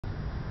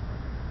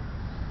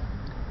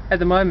at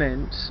the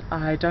moment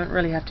I don't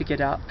really have to get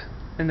up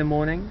in the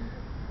morning,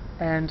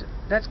 and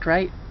that's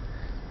great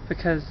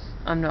because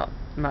I'm not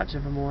much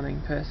of a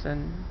morning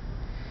person.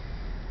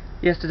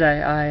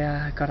 Yesterday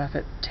I got up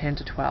at 10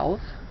 to 12,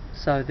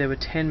 so there were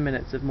 10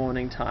 minutes of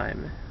morning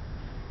time.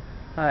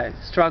 I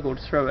struggled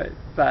through it,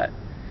 but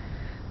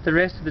the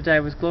rest of the day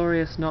was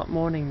glorious not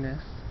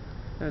morningness.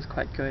 It was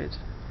quite good.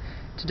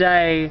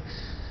 Today,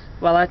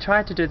 well, I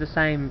tried to do the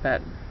same,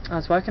 but I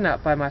was woken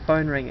up by my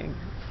phone ringing,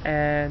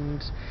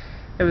 and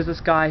it was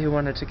this guy who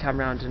wanted to come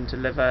round and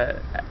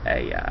deliver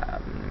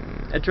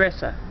a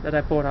dresser that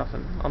I bought off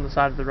him on the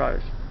side of the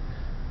road.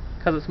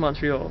 Because it's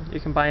Montreal,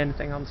 you can buy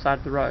anything on the side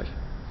of the road.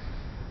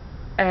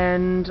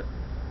 And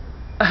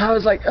I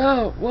was like,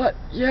 oh, what?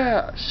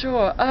 Yeah,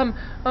 sure.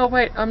 Oh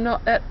wait, I'm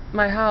not at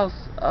my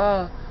house.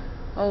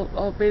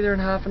 I'll be there in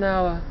half an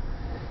hour.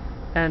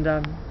 And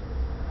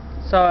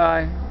so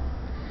I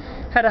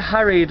had a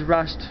hurried,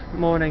 rushed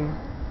morning.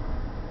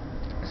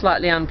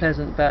 Slightly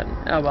unpleasant, but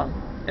oh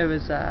well. It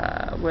was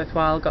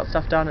worthwhile, got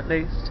stuff done at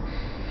least.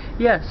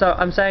 Yeah, so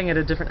I'm staying at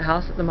a different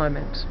house at the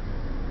moment.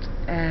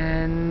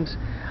 And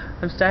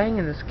I'm staying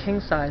in this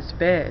king-sized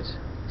bed.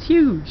 It's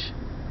huge.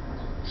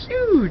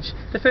 Huge!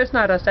 The first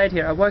night I stayed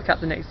here, I woke up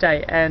the next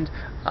day and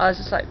I was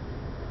just like,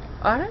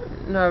 I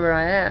don't know where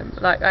I am.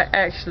 Like, I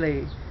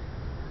actually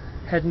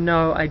had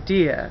no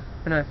idea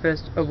when I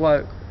first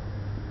awoke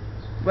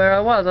where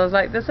I was. I was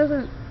like, this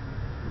isn't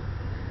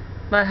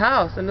my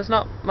house, and it's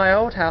not my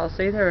old house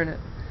either, and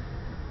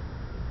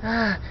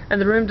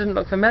the room didn't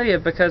look familiar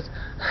because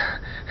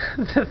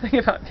the thing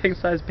about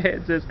king-size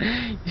beds is,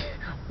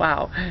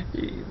 wow,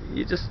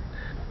 you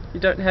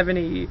don't have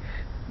any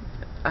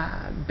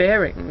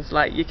bearings,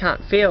 like you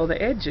can't feel the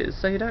edges,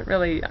 so you don't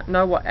really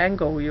know what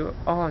angle you're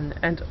on.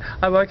 And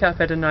I woke up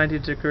at a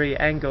 90-degree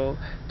angle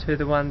to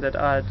the one that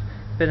I'd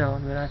been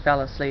on when I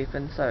fell asleep,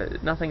 and so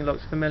nothing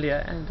looked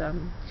familiar.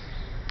 And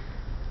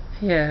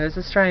yeah, it was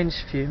a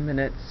strange few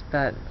minutes,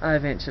 but I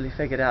eventually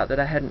figured out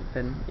that I hadn't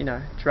been,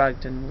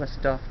 drugged and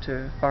whisked off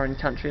to a foreign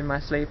country in my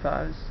sleep.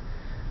 I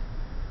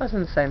was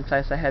in the same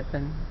place I had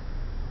been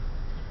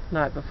the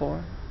night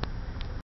before.